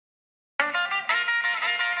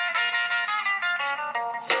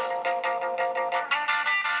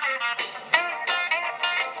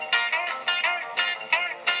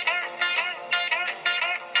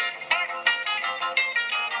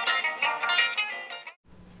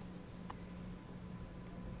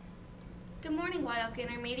Good morning, White Oak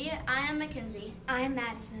Intermediate. I am Mackenzie. I am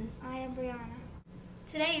Madison. I am Brianna.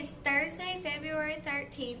 Today is Thursday, February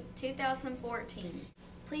 13th, 2014.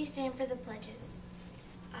 Please stand for the pledges.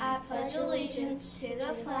 I pledge allegiance to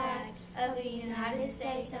the flag of the United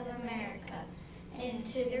States of America and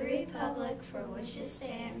to the republic for which it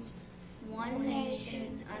stands, one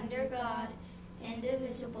nation, under God,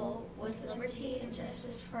 indivisible, with liberty and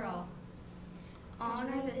justice for all.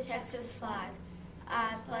 Honor the Texas flag.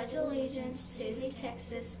 I pledge allegiance to the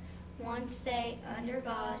Texas, one state, under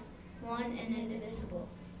God, one and indivisible.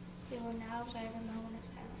 We will now observe a moment of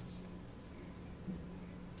silence.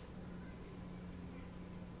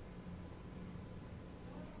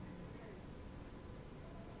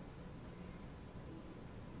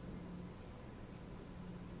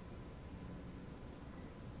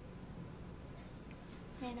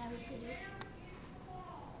 May now be seated.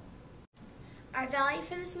 Our value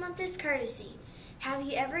for this month is courtesy. Have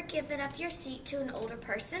you ever given up your seat to an older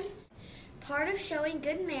person? Part of showing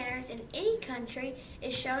good manners in any country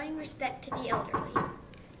is showing respect to the elderly.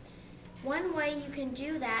 One way you can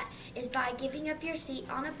do that is by giving up your seat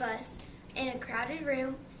on a bus, in a crowded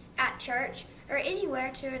room, at church, or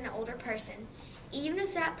anywhere to an older person. Even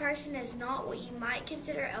if that person is not what you might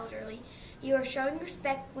consider elderly, you are showing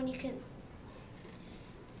respect when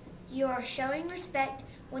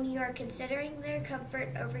you are considering their comfort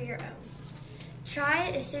over your own. Try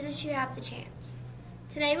it as soon as you have the chance.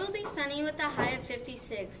 Today will be sunny with a high of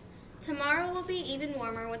 56. Tomorrow will be even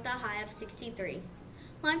warmer with a high of 63.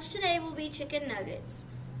 Lunch today will be chicken nuggets.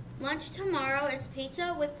 Lunch tomorrow is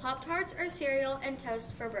pizza with Pop-Tarts or cereal and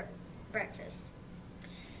toast for breakfast.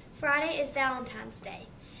 Friday is Valentine's Day.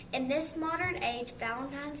 In this modern age,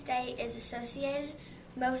 Valentine's Day is associated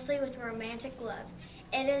mostly with romantic love.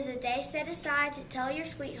 It is a day set aside to tell your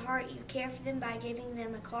sweetheart you care for them by giving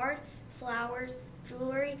them a card, flowers,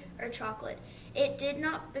 jewelry, or chocolate. It did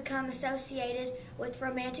not become associated with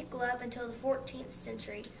romantic love until the 14th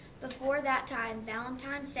century. Before that time,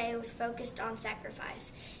 Valentine's Day was focused on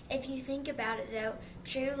sacrifice. If you think about it though,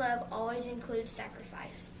 true love always includes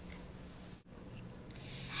sacrifice.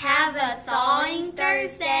 Have a thawing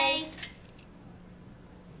Thursday.